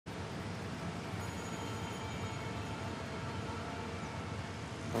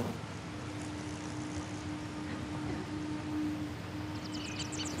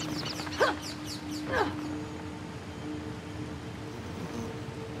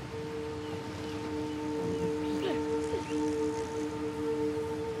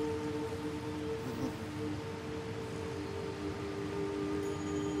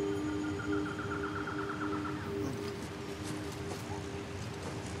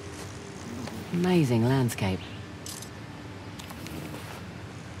Amazing landscape.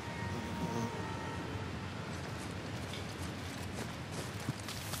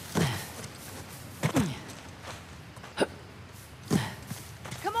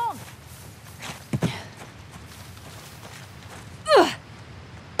 Come on!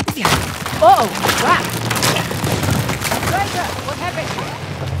 Oh, crap! Ranger, what happened?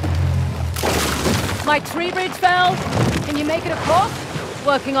 My tree bridge fell. Can you make it across?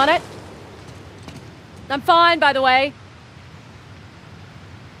 Working on it. I'm fine, by the way.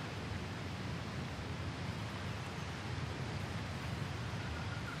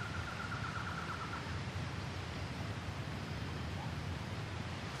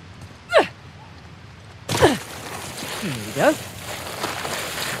 Here we go.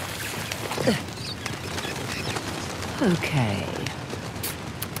 Okay.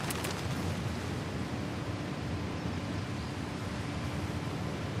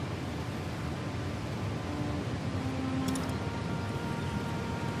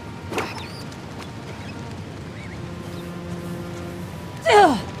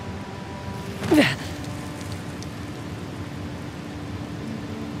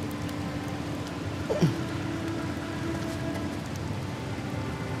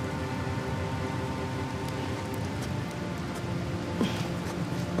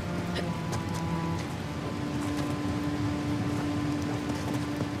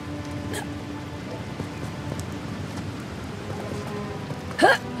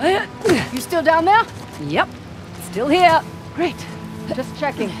 You still down there? Yep, still here. Great. Just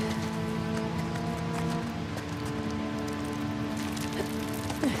checking.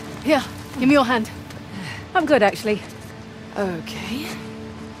 Here, give me your hand. I'm good, actually. Okay.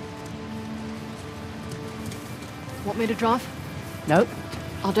 Want me to drive? Nope,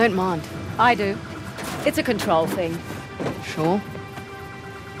 I don't mind. I do. It's a control thing. Sure.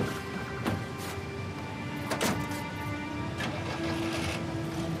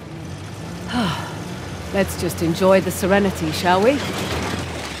 Let's just enjoy the serenity, shall we?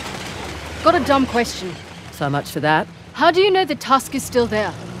 Got a dumb question. So much for that. How do you know the tusk is still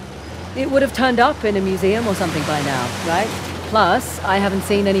there? It would have turned up in a museum or something by now, right? Plus, I haven't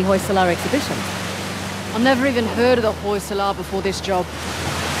seen any Hoysala exhibitions. I've never even heard of the Hoysala before this job.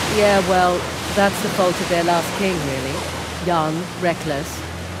 Yeah, well, that's the fault of their last king, really. Young, reckless,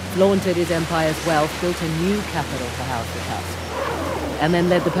 flaunted his empire's wealth, built a new capital for House the Tusk, and then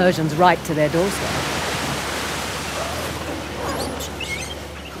led the Persians right to their doorstep.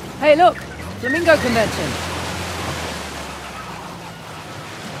 Hey, look! Flamingo convention!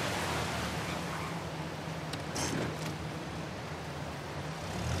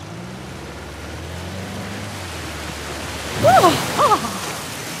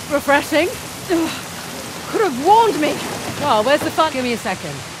 Refreshing. Could have warned me. Oh, where's the fun? Give me a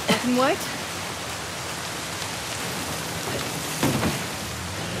second. I can wait.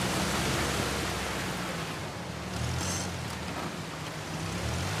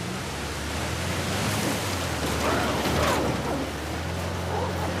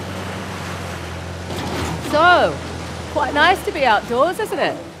 So, quite nice to be outdoors, isn't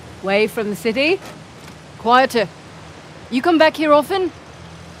it? Away from the city. Quieter. You come back here often?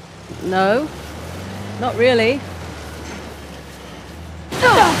 No, not really.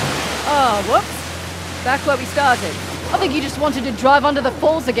 Oh, whoops. Back where we started. I think you just wanted to drive under the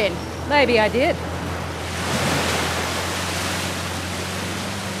falls again. Maybe I did.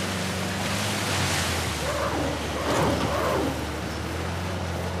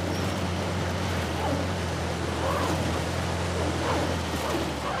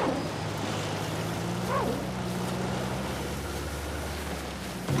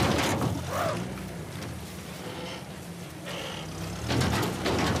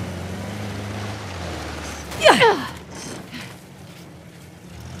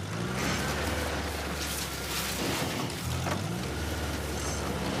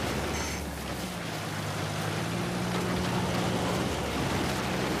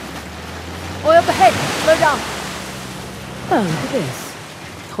 Oil up ahead. Slow down. Oh, look at this.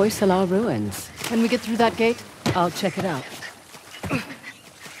 Hoysala ruins. Can we get through that gate? I'll check it out.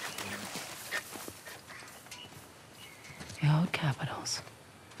 The old capitals.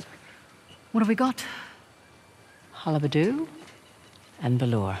 What have we got? Hullabadoo? and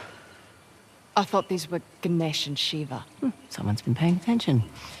Balor. I thought these were Ganesh and Shiva. Someone's been paying attention.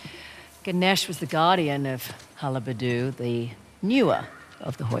 Ganesh was the guardian of Halabadu, the newer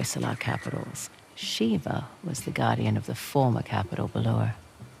of the Hoysala capitals. Shiva was the guardian of the former capital, Balor.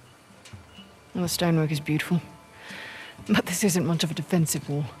 Well, the stonework is beautiful. But this isn't much of a defensive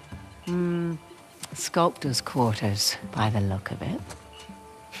wall. Sculptor's quarters, by the look of it.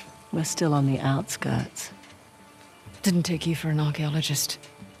 We're still on the outskirts. Didn't take you for an archaeologist.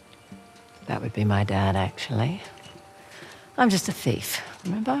 That would be my dad, actually. I'm just a thief,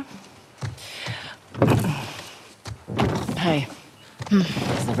 remember? Hey,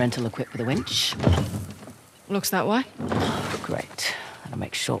 is the rental equipped with a winch? Looks that way. Great. That'll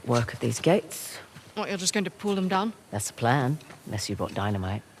make short work of these gates. What, you're just going to pull them down? That's the plan, unless you brought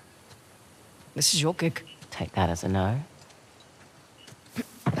dynamite. This is your gig. Take that as a no.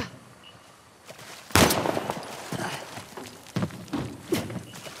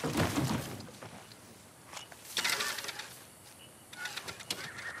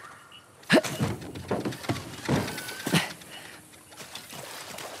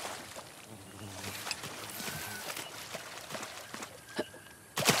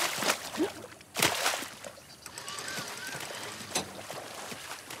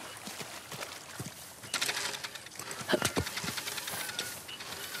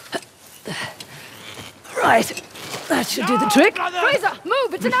 Right, that should do the trick. Fraser,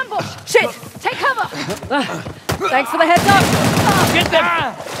 move! It's an ambush! Shit! Take cover! Thanks for the heads up. Get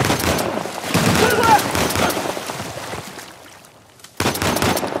them! Good work.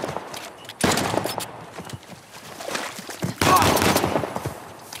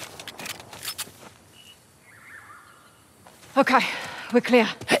 Okay, we're clear.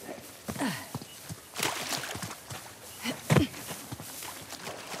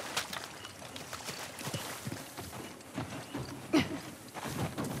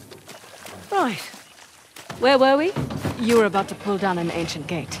 Right. Where were we? You were about to pull down an ancient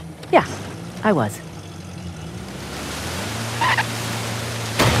gate. Yeah, I was.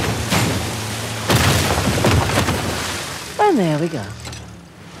 And there we go.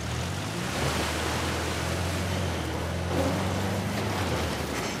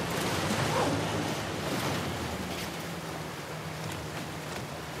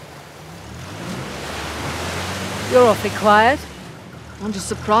 You're awfully quiet. I'm just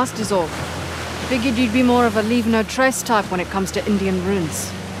surprised is all. Figured you'd be more of a leave no trace type when it comes to Indian ruins.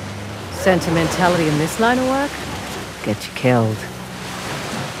 Sentimentality in this line of work? Get you killed.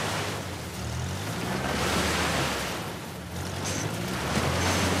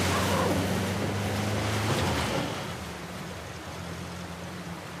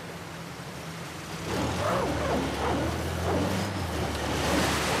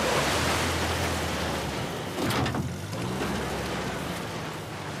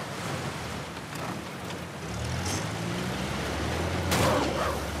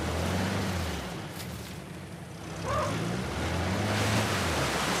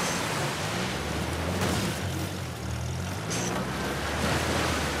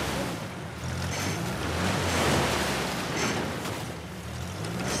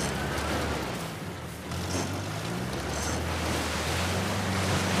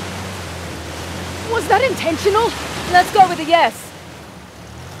 Was that intentional? Let's go with a yes.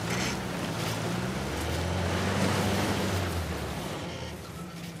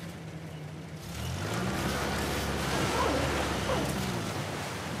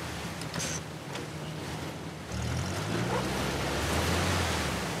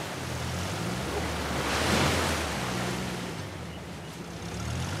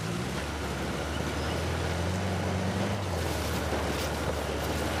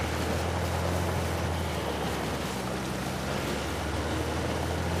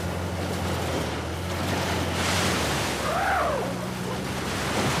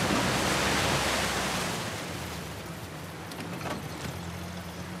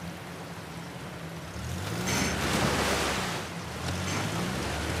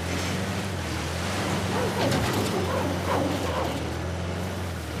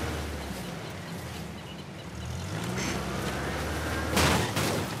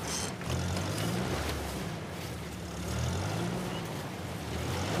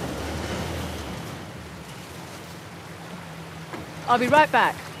 I'll be right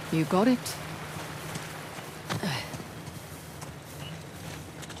back. You got it.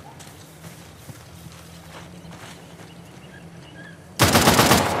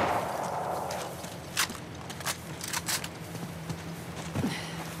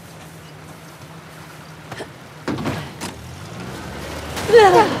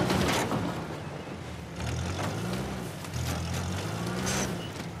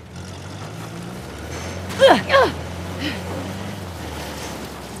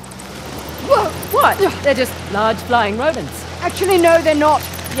 They're just large flying rodents. Actually, no, they're not.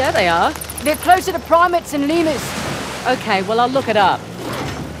 Yeah, they are. They're closer to primates and lemurs. Okay, well, I'll look it up.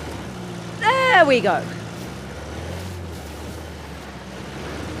 There we go.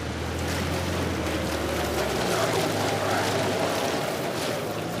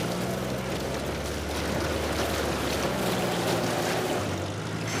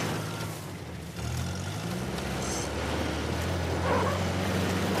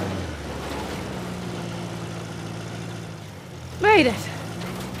 Made it.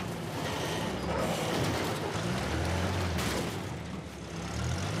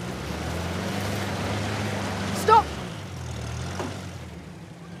 Stop!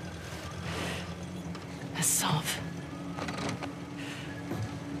 A sov.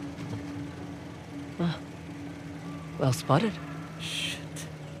 Well spotted. Shit.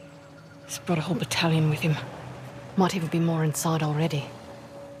 He's brought a whole battalion with him. Might even be more inside already.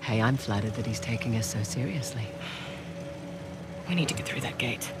 Hey, I'm flattered that he's taking us so seriously. We need to get through that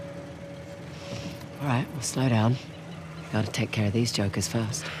gate. All right, we'll slow down. Gotta take care of these jokers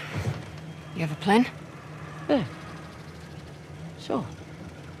first. You have a plan? Yeah. Sure.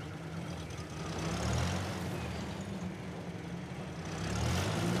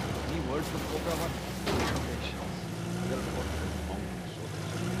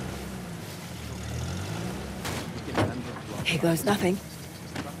 Here goes nothing.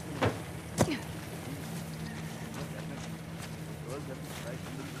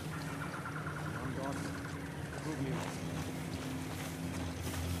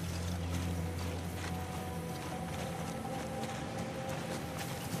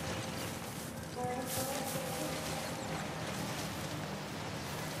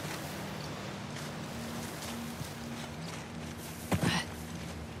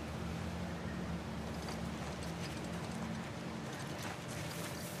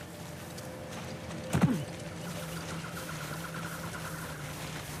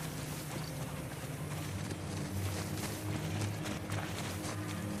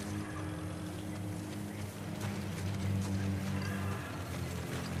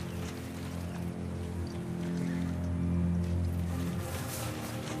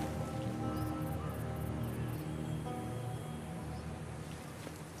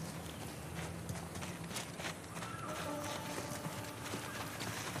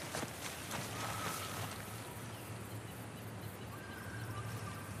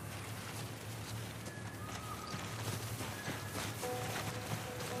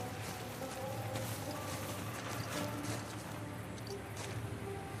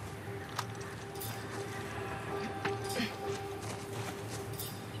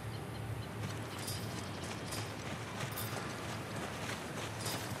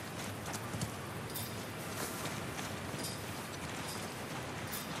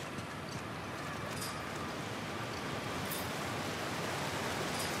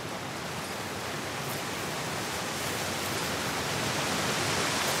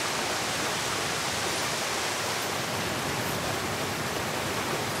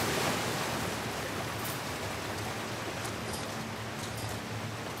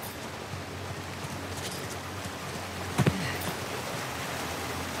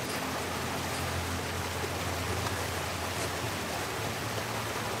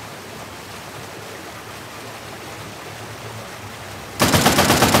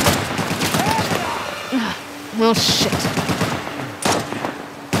 Well, shit.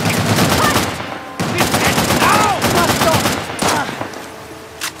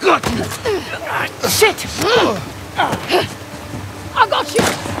 Shit! I got you!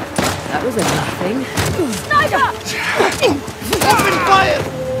 That was a nothing. Sniper! Open fire!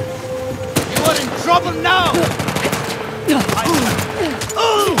 You are in trouble now!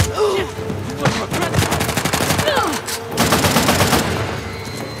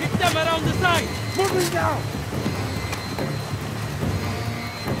 Hit them around the side! Moving down!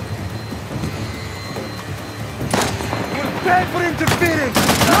 You're bad for interfering!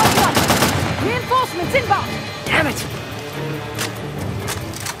 Last one! Reinforcements inbound! Damn it!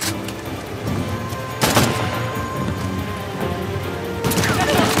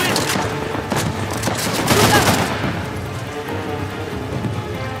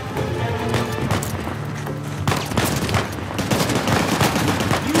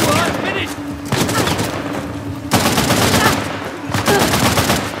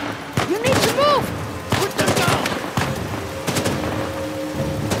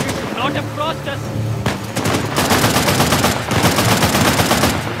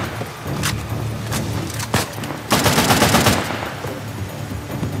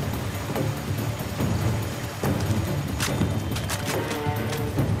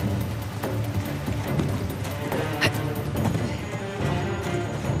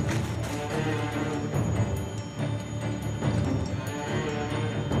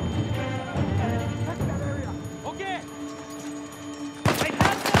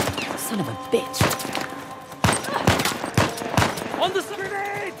 bitch! On the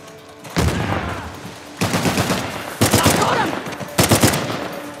grenade!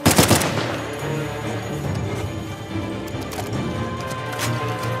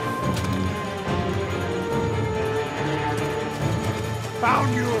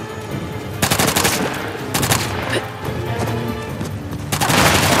 Found you!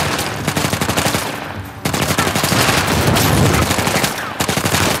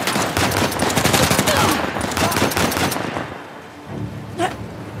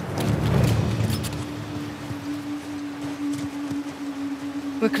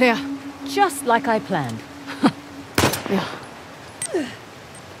 We're clear. Just like I planned. Yeah.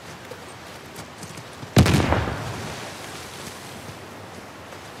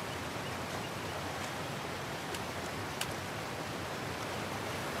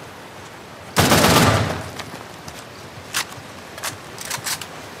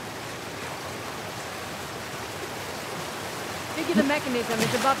 Figure the mechanism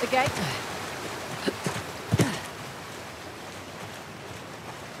is above the gate.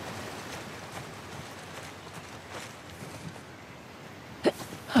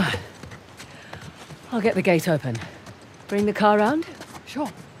 I'll get the gate open. Bring the car round? Sure.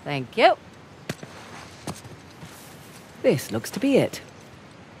 Thank you. This looks to be it.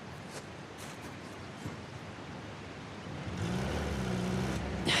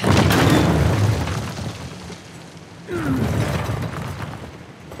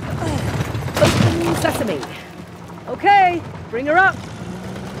 Open sesame. Okay, bring her up.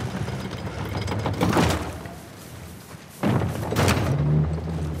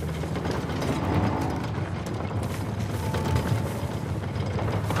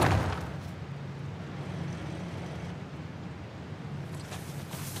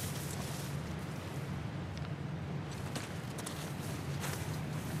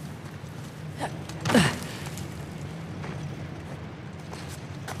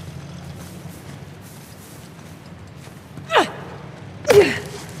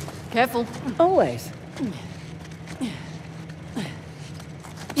 Careful. Always.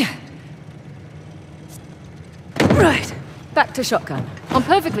 Right, back to shotgun. I'm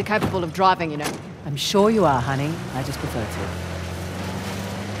perfectly capable of driving, you know. I'm sure you are, honey. I just prefer to.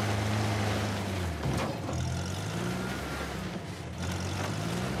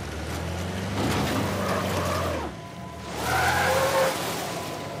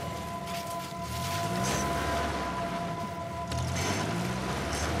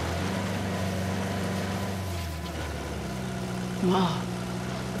 Wow.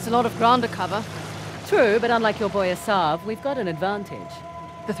 It's a lot of ground to cover. True, but unlike your boy Asav, we've got an advantage.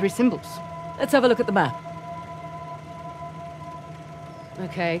 The 3 symbols. Let's have a look at the map.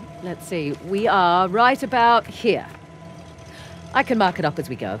 Okay, let's see. We are right about here. I can mark it up as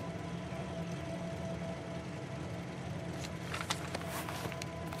we go.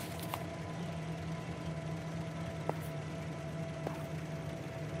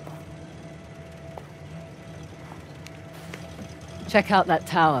 Check out that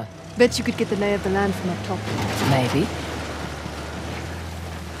tower. Bet you could get the lay of the land from up top. Maybe.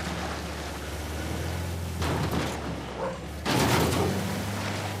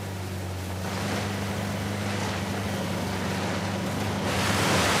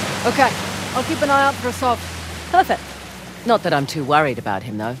 Okay, I'll keep an eye out for Asav. Perfect. Not that I'm too worried about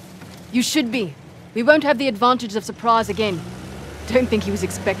him, though. You should be. We won't have the advantage of surprise again. Don't think he was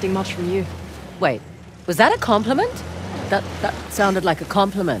expecting much from you. Wait, was that a compliment? That sounded like a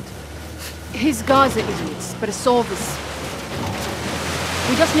compliment. His guys are idiots, but Asav is...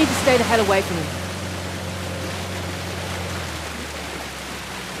 We just need to stay the hell away from him.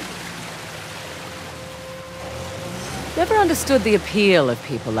 Never understood the appeal of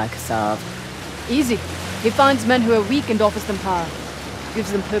people like Asav. Easy. He finds men who are weak and offers them power.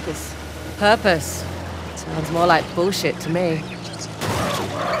 Gives them purpose. Purpose. Sounds more like bullshit to me.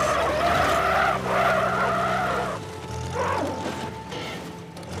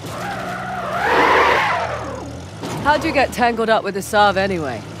 How'd you get tangled up with Asav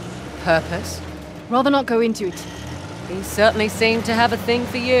anyway? Purpose? Rather not go into it. He certainly seemed to have a thing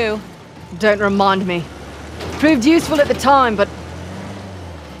for you. Don't remind me. Proved useful at the time, but...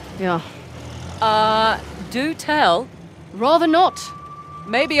 Yeah. Do tell. Rather not.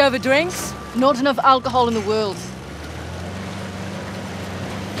 Maybe over drinks? Not enough alcohol in the world.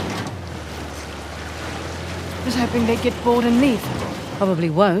 Just hoping they get bored and leave. Probably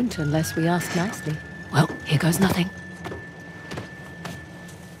won't unless we ask nicely. Well, here goes nothing.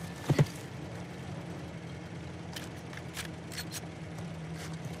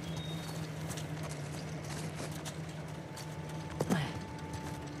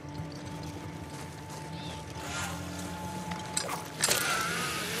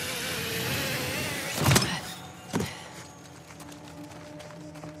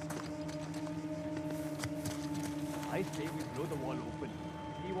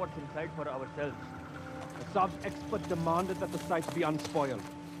 what's inside for ourselves. The Saab's expert demanded that the sites be unspoiled.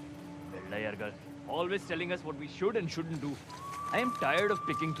 Well, Yargal, always telling us what we should and shouldn't do. I am tired of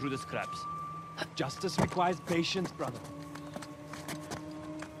picking through the scraps. Justice requires patience, brother.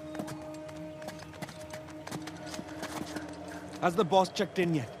 Has the boss checked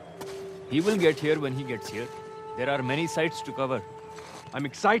in yet? He will get here when he gets here. There are many sites to cover. I'm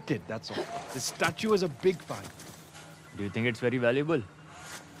excited, that's all. This statue is a big find. Do you think it's very valuable?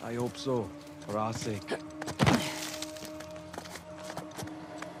 I hope so, for our sake.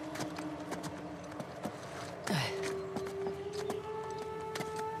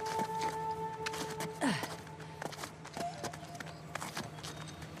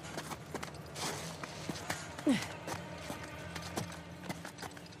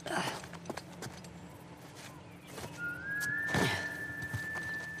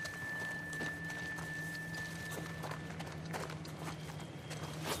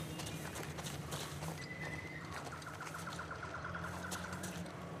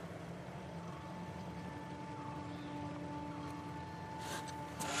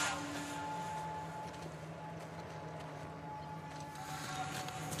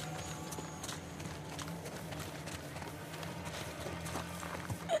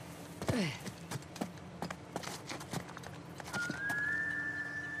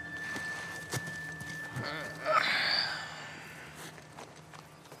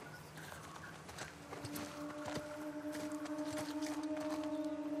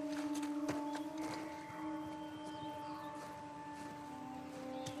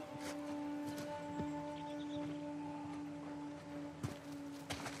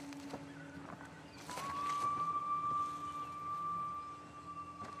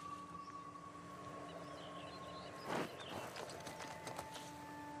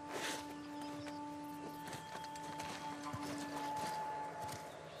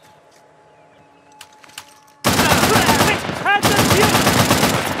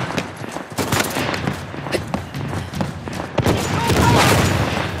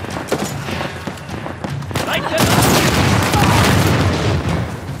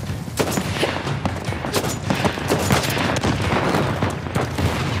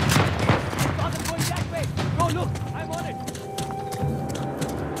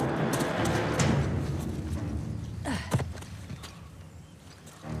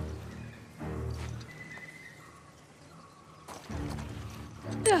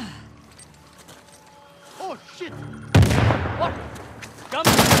 Oh shit! What? Come!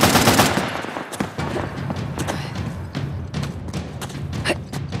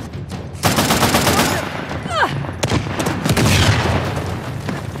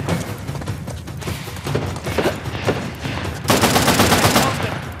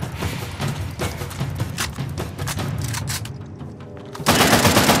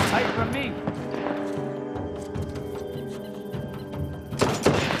 Hide from me!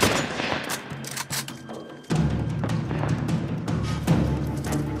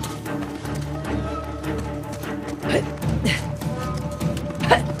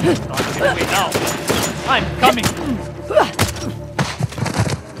 Not get away now. I'm coming.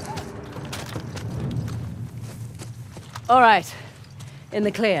 All right. In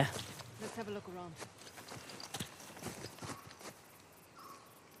the clear. Let's have a look around.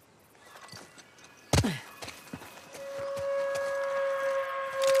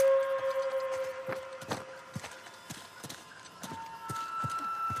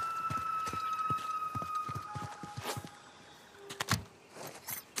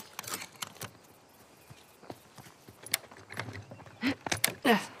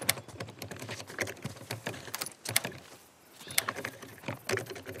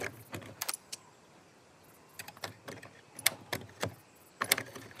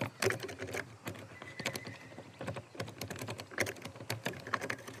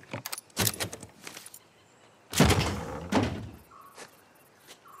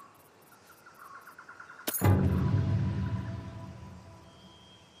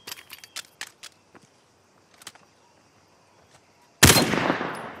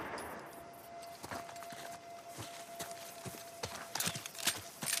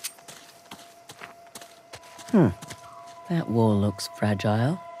 That wall looks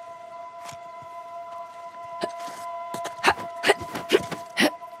fragile.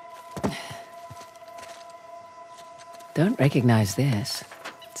 Don't recognize this.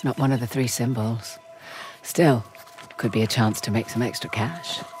 It's not one of the 3 symbols. Still, could be a chance to make some extra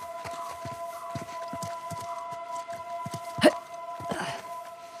cash.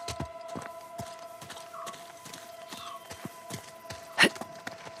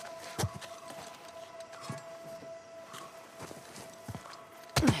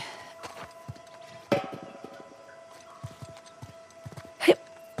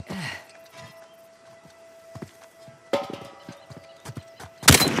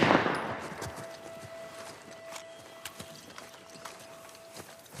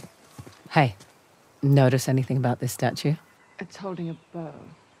 Hey, notice anything about this statue? It's holding a bow.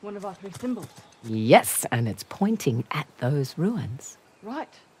 One of our 3 symbols. Yes, and it's pointing at those ruins.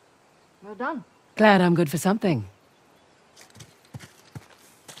 Right. Well done. Glad I'm good for something.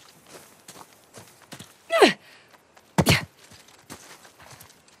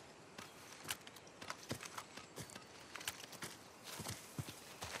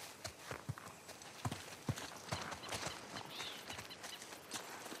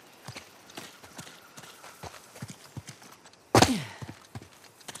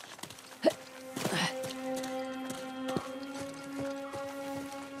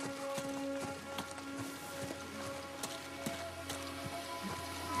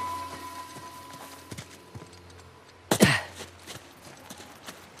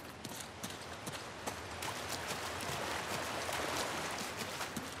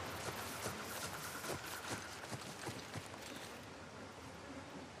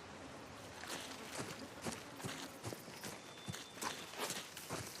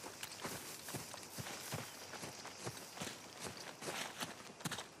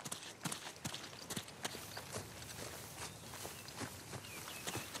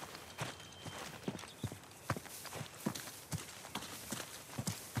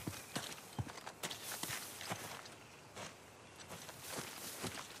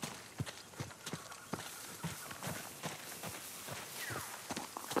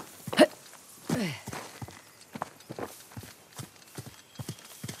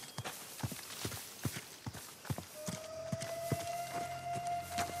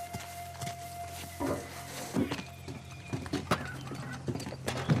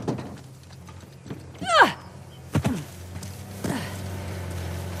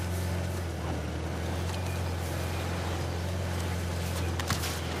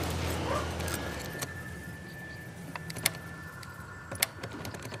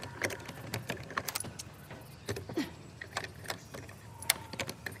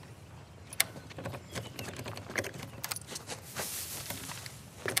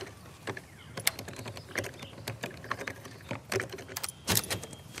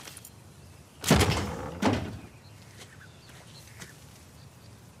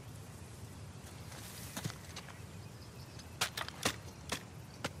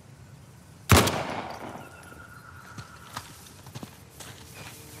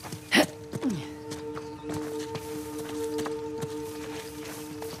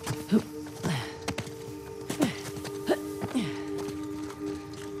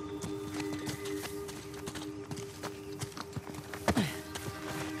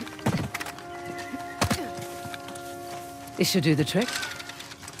 This should do the trick.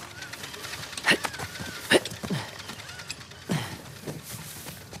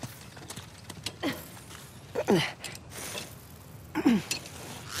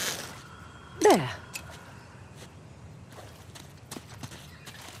 There.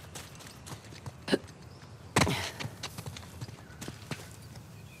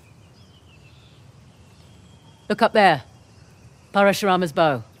 Look up there. Parashurama's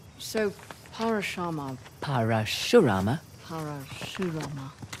bow. So, Parashurama. Parashurama?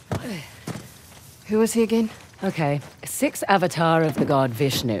 Parashurama. Who was he again? Okay. 6th avatar of the god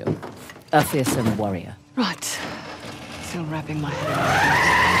Vishnu. A fearsome warrior. Right. Still wrapping my head around.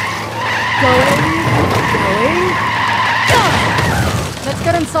 Going. Let's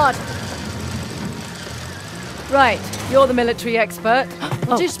get inside. Right. You're the military expert.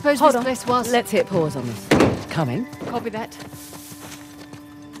 What do you suppose hold this on. place was? Let's hit pause on this. Coming. Copy that.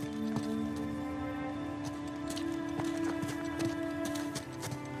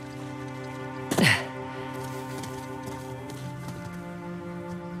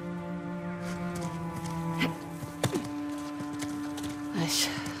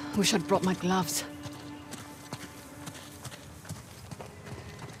 Wish I'd brought my gloves.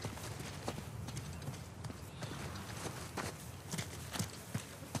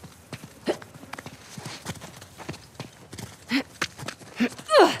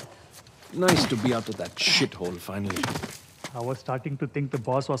 Nice to be out of that shithole finally. I was starting to think the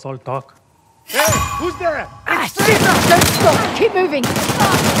boss was all talk. Hey, who's there? Don't stop! Keep moving!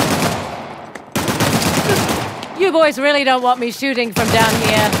 You boys really don't want me shooting from down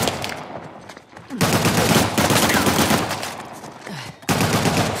here.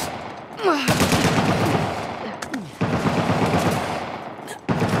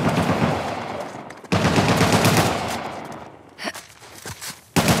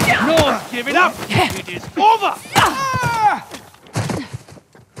 No, give it up! It is over!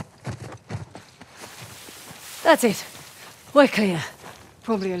 That's it. We're clear.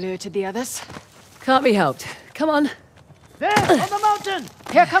 Probably alerted the others. Can't be helped. Come on. There, on the mountain!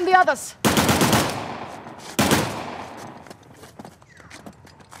 Here come the others!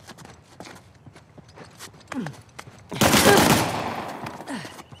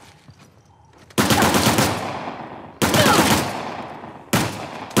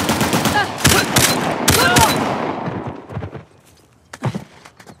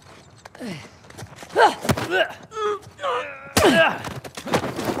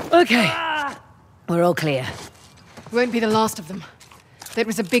 Okay. We're all clear. Won't be the last of them. There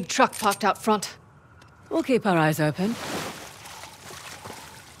was a big truck parked out front. We'll keep our eyes open.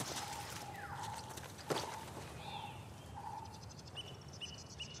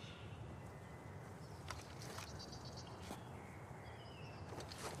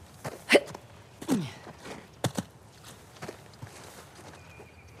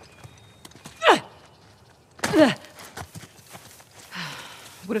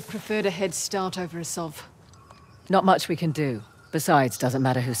 Would have preferred a head start over a solve. Not much we can do. Besides, doesn't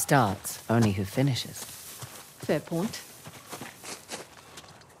matter who starts, only who finishes. Fair point.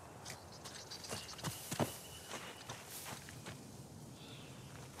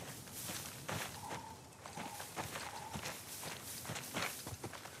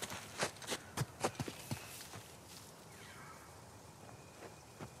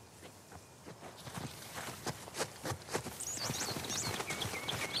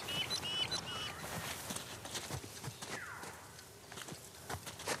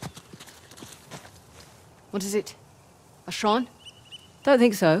 What is it? A shrine? Don't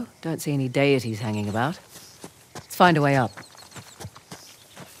think so. Don't see any deities hanging about. Let's find a way up.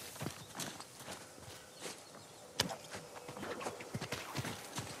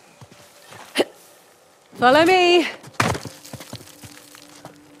 Follow me!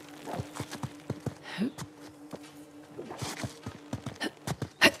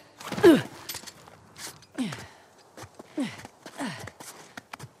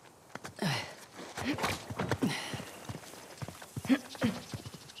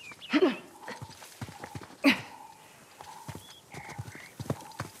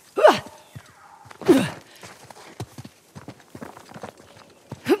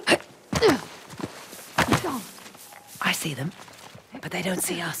 I see them, but they don't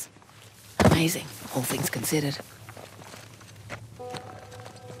see us. Amazing, all things considered.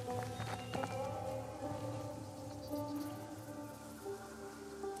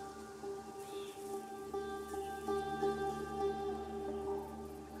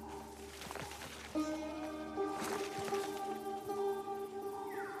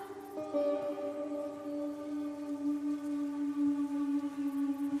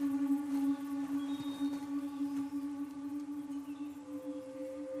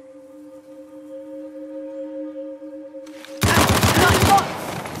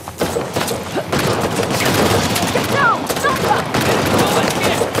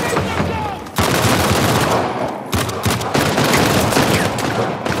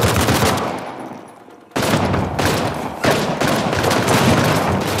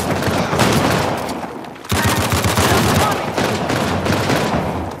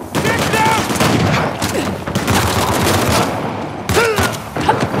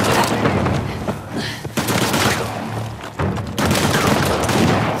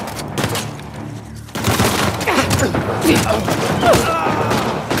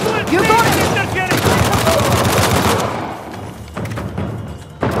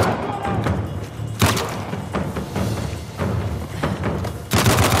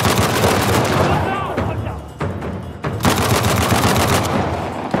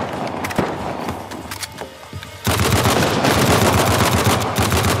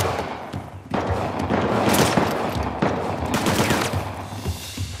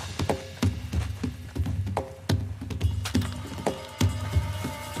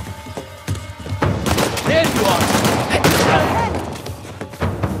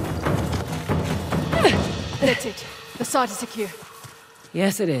 That's it. The site is secure.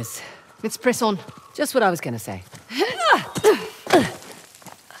 Yes, it is. Let's press on. Just what I was gonna say.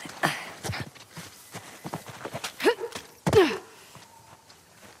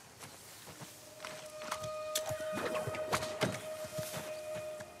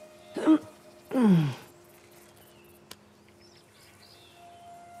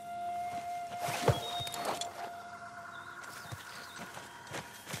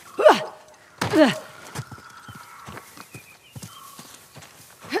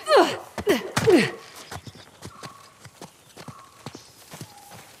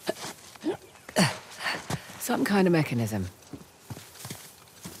 Some kind of mechanism.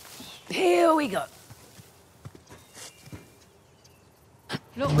 Here we go.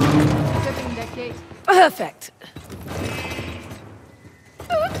 Look, opening that gate. Perfect.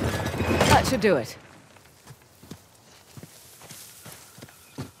 That should do it.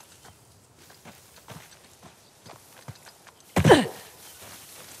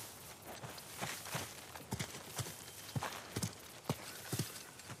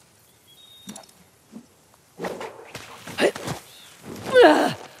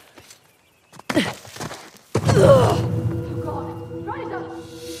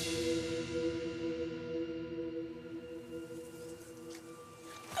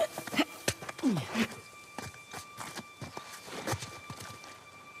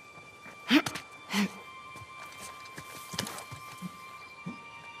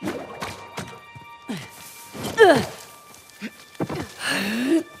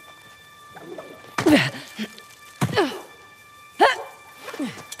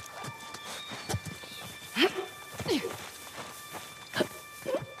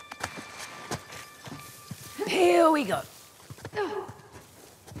 we go.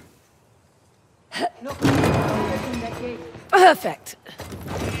 Perfect.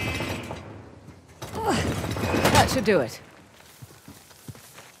 That should do it.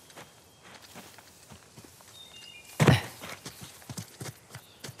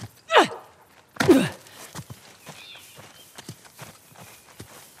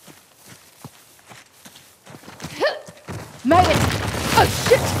 Made it! Oh,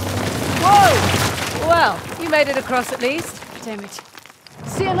 shit! Whoa! Well, you made it across at least. Damn it.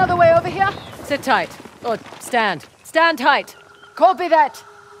 See another way over here? Sit tight. Or stand. Stand tight. Copy that.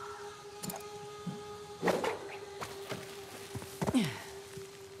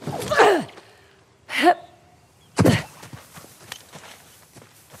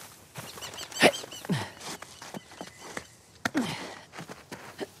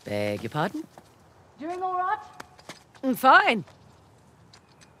 Beg your pardon? Doing all right? Fine.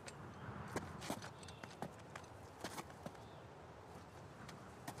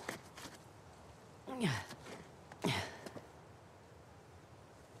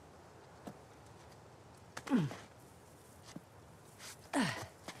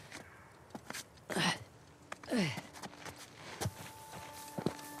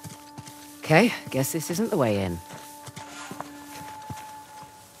 Okay, guess this isn't the way in.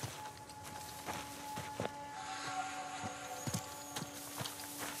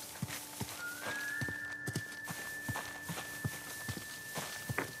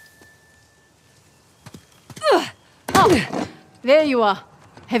 There you are.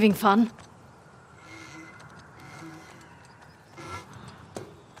 Having fun?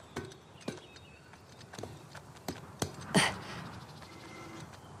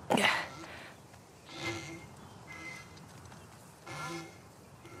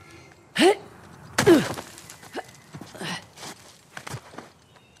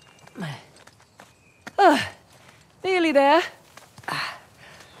 Nearly there.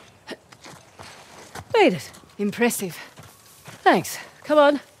 Made it. Impressive. Thanks. Come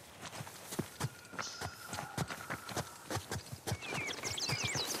on.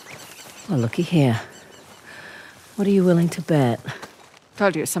 Well, looky here. What are you willing to bet?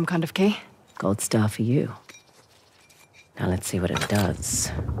 Told you it's some kind of key. Gold star for you. Now let's see what it does.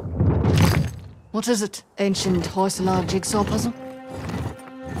 What is it? Ancient Hoysala jigsaw puzzle?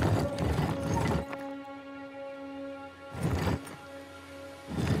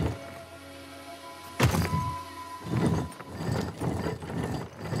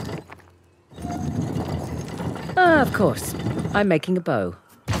 Ah, of course. I'm making a bow.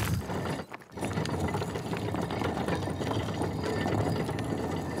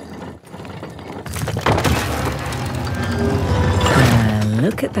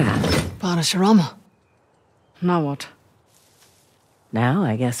 Look at that. Parashurama. Now what? Now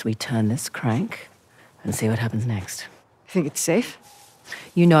I guess we turn this crank and see what happens next. Think it's safe?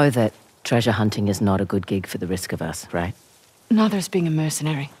 You know that treasure hunting is not a good gig for the risk of us, right? Neither is being a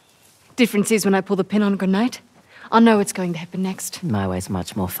mercenary. Difference is when I pull the pin on a grenade, I know what's going to happen next. My way's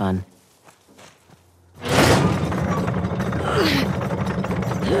much more fun.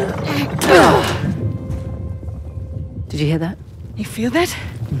 Did you hear that? You feel that?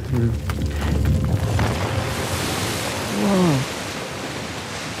 Whoa.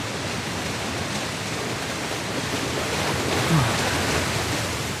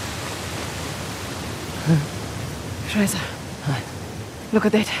 Fraser. Look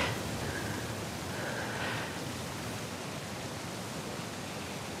at that.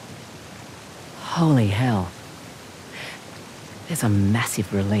 Holy hell. There's a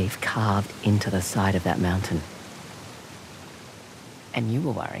massive relief carved into the side of that mountain. And you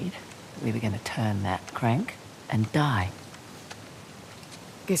were worried that we were going to turn that crank and die.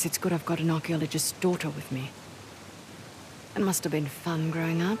 Guess it's good I've got an archaeologist's daughter with me. It must have been fun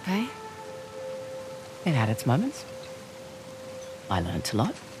growing up, eh? It had its moments. I learnt a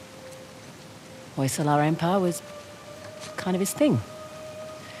lot. Hoysala Empire was kind of his thing.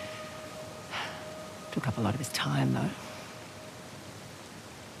 Took up a lot of his time, though.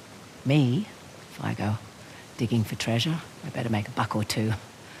 Me, if I go digging for treasure, I better make a buck or two.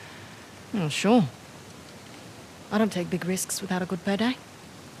 Oh, sure. I don't take big risks without a good payday.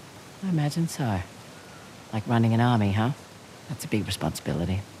 I imagine so. Like running an army, huh? That's a big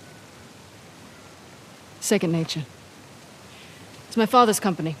responsibility. Second nature. It's my father's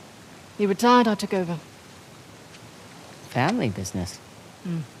company. He retired, I took over. Family business.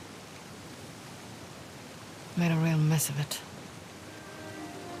 Made a real mess of it.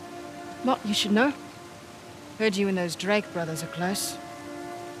 What, you should know? Heard you and those Drake brothers are close.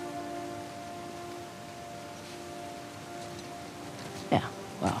 Yeah,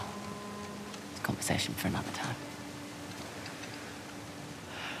 well, it's a conversation for another time.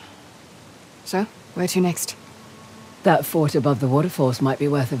 So, where to next? That fort above the waterfalls might be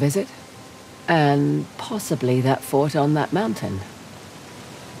worth a visit. And possibly that fort on that mountain.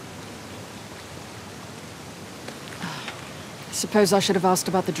 Suppose I should have asked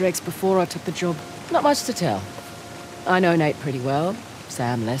about the drakes before I took the job. Not much to tell. I know Nate pretty well,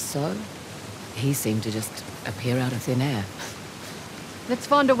 Sam less so. He seemed to just appear out of thin air. Let's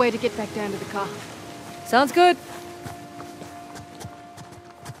find a way to get back down to the car. Sounds good.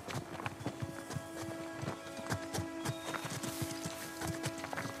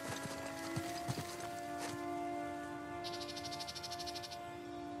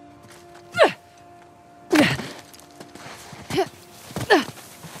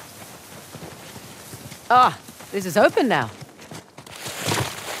 Ah, this is open now.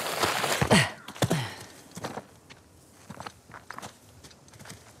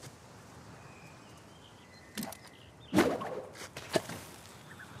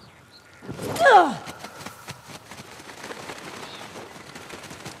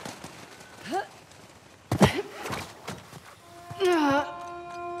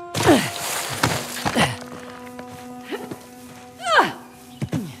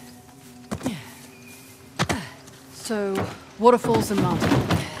 So, waterfalls and mountain.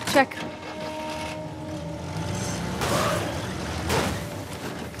 Check.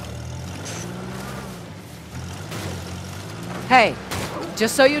 Hey,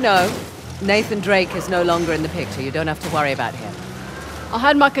 just so you know, Nathan Drake is no longer in the picture. You don't have to worry about him. I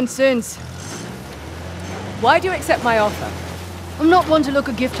had my concerns. Why do you accept my offer? I'm not one to look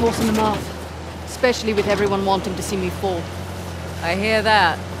a gift horse in the mouth. Especially with everyone wanting to see me fall. I hear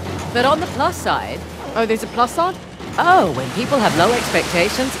that. But on the plus side... Oh, there's a plus side? Oh, when people have low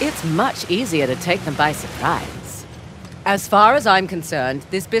expectations, it's much easier to take them by surprise. As far as I'm concerned,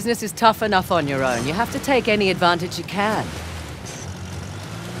 this business is tough enough on your own. You have to take any advantage you can.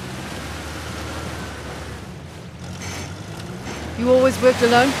 You always worked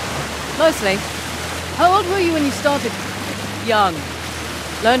alone? Mostly. How old were you when you started? Young.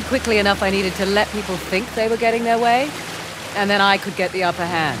 Learned quickly enough I needed to let people think they were getting their way, and then I could get the upper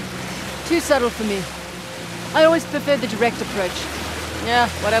hand. Too subtle for me. I always preferred the direct approach. Yeah,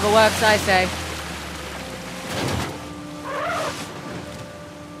 whatever works, I say.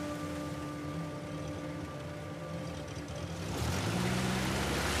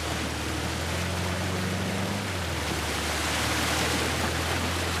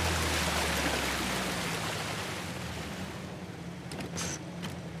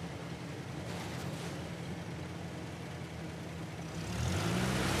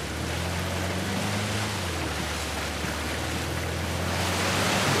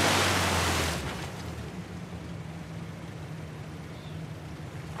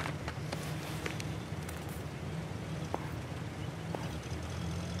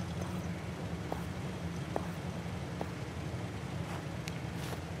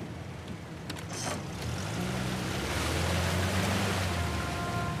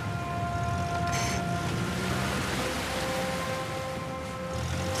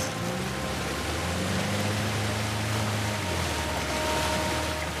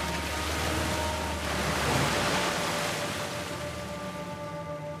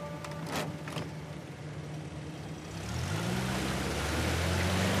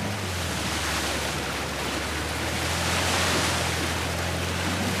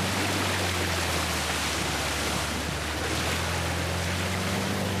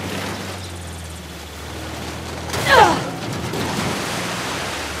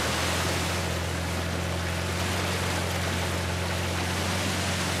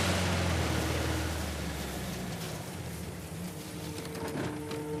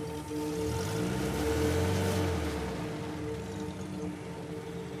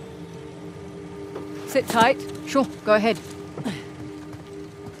 Sit tight. Sure, go ahead.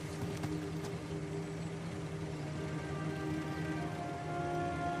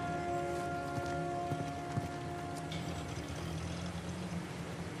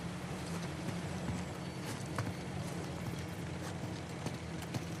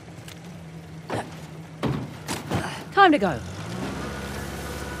 Time to go.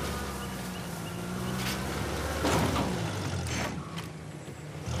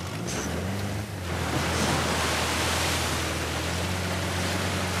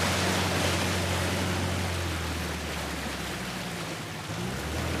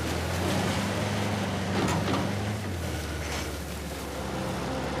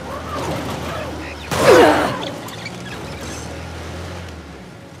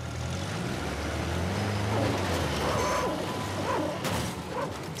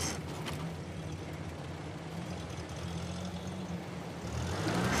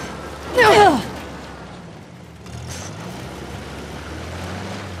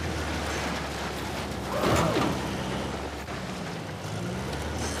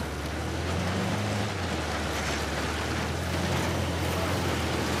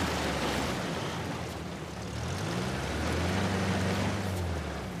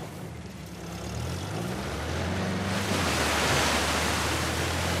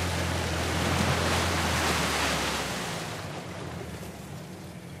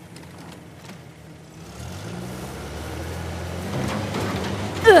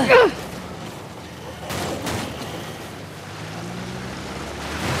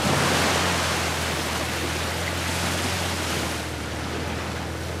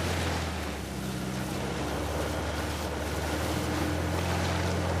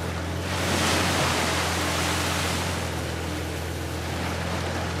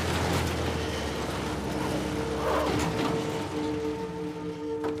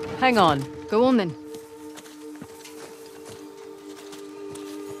 Hang on. Go on then.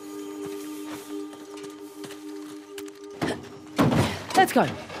 Let's go.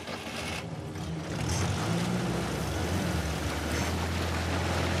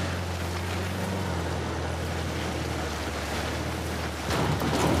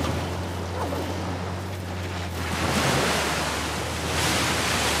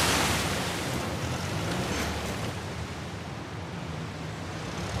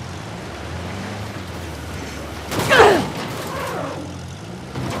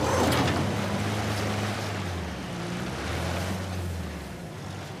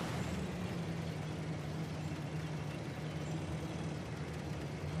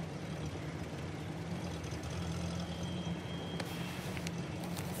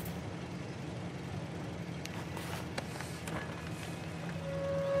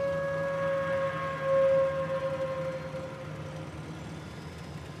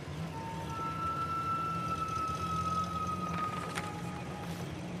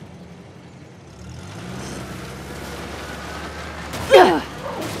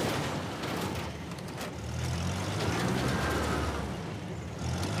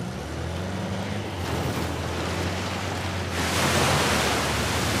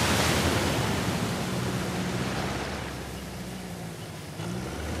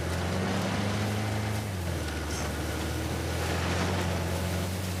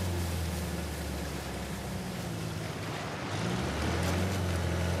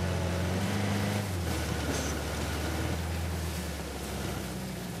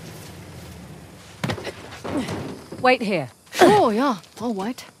 Wait here. Oh, yeah. I'll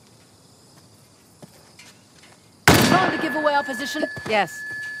wait. Trying to give away our position? Yes.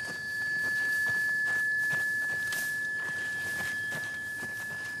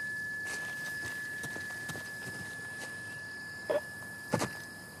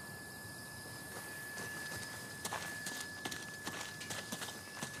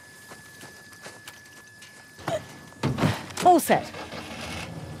 All set.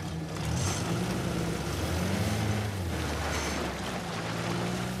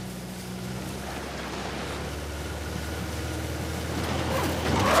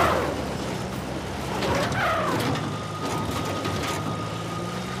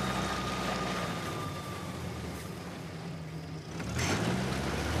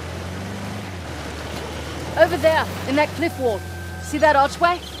 Over there, in that cliff wall. See that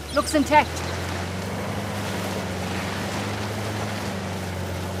archway? Looks intact.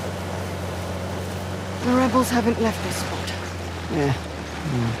 The rebels haven't left this spot. Yeah.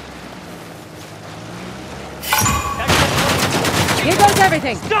 Here goes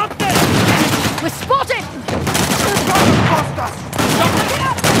everything. Stop this! We're spotted!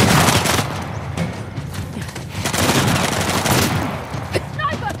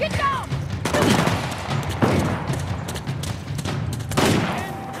 Sniper, get down!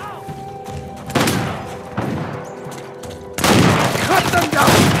 Cut them down!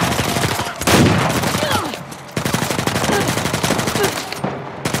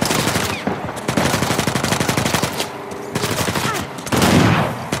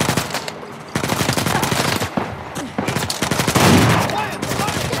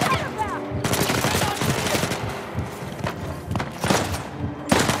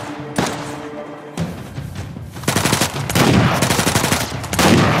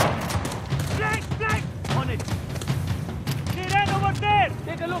 Flank! Flank! On it! They ran over there!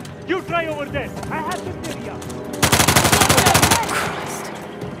 Take a look! You try over there! I have this area!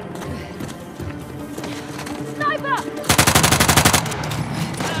 Sniper!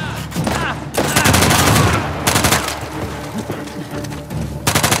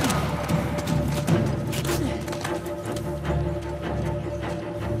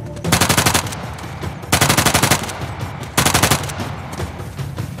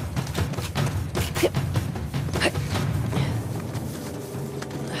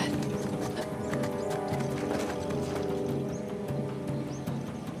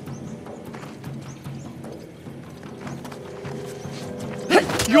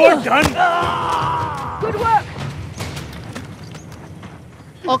 You're done! Good work!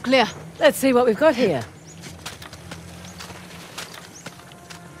 All clear. Let's see what we've got here.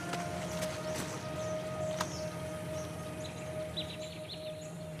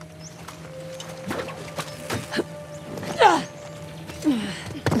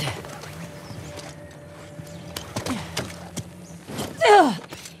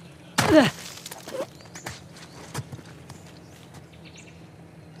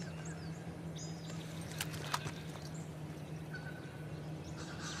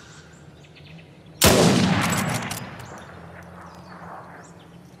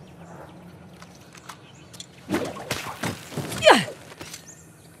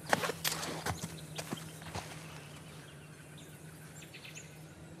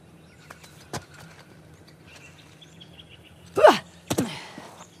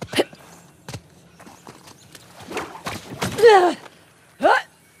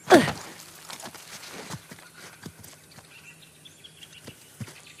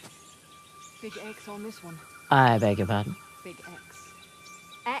 X on this one. I beg your pardon? Big X.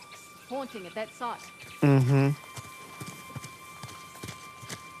 X haunting at that site. Mm-hmm.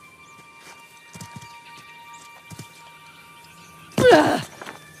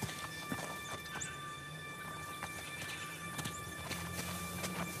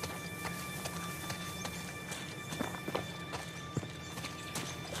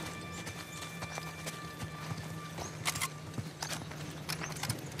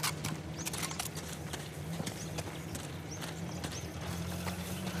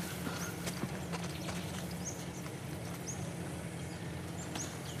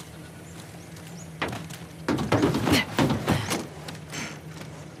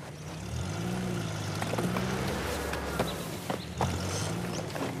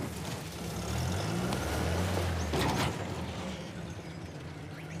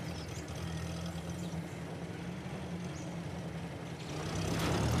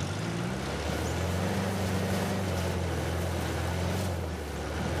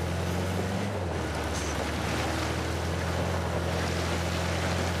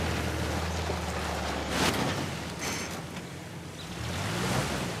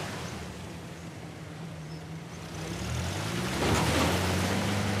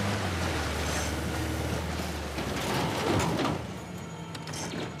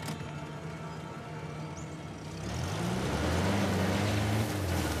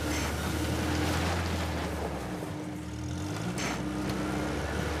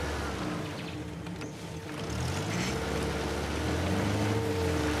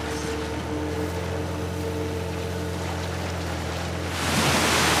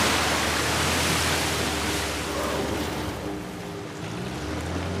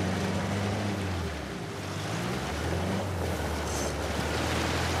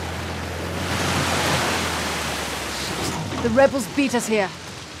 The rebels beat us here.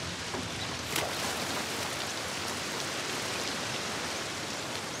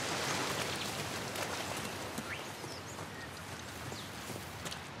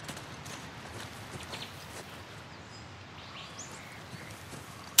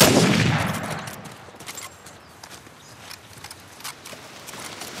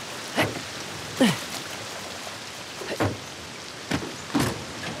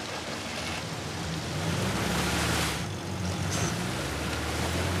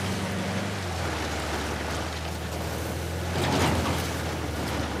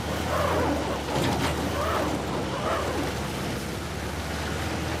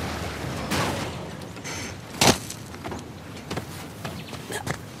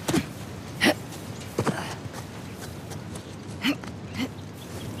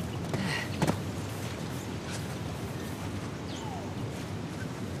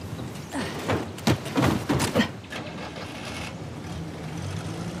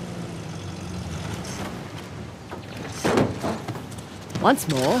 Once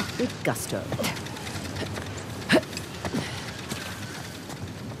more, with gusto.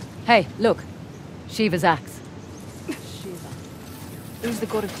 Hey, look. Shiva's axe. Shiva. Who's the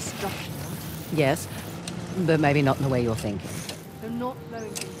god of destruction, huh? Yes, but maybe not in the way you're thinking. They're not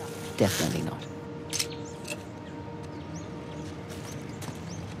blowing things up. Definitely not.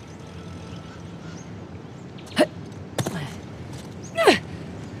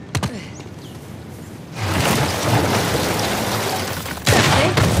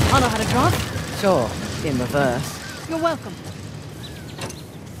 I know how to drive. Sure, in reverse. You're welcome.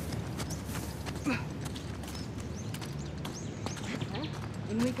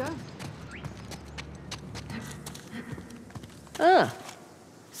 In we go. Ah.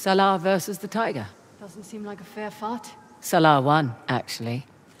 Salah versus the tiger. Doesn't seem like a fair fight. Salah won, actually.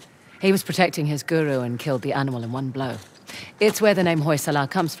 He was protecting his guru and killed the animal in one blow. It's where the name Hoi Salah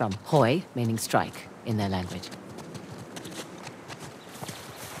comes from. Hoi, meaning strike, in their language.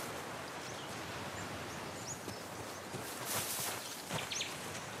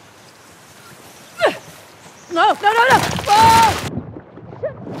 No, no, no, no! Oh!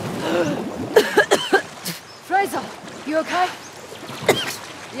 Fraser, you okay?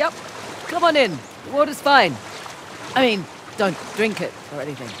 Yep. Come on in. The water's fine. I mean, don't drink it or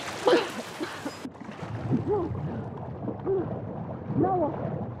anything.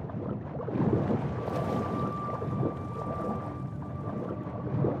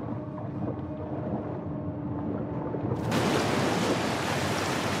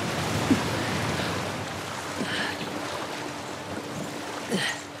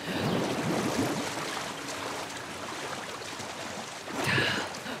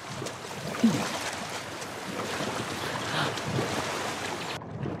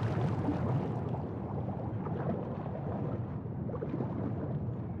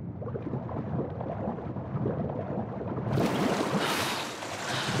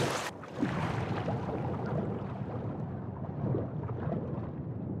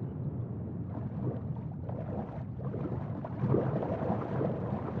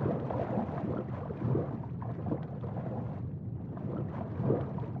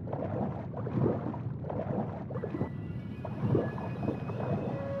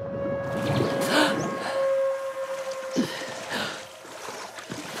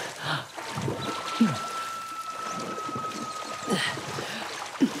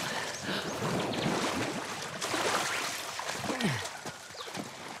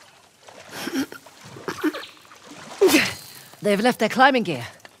 They've left their climbing gear.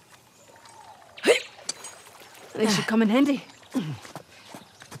 They should come in handy.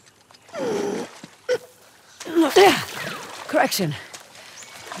 Correction.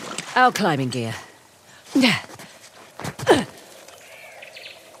 Our climbing gear.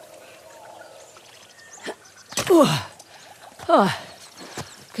 Oh,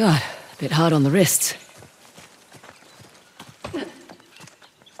 God, a bit hard on the wrists.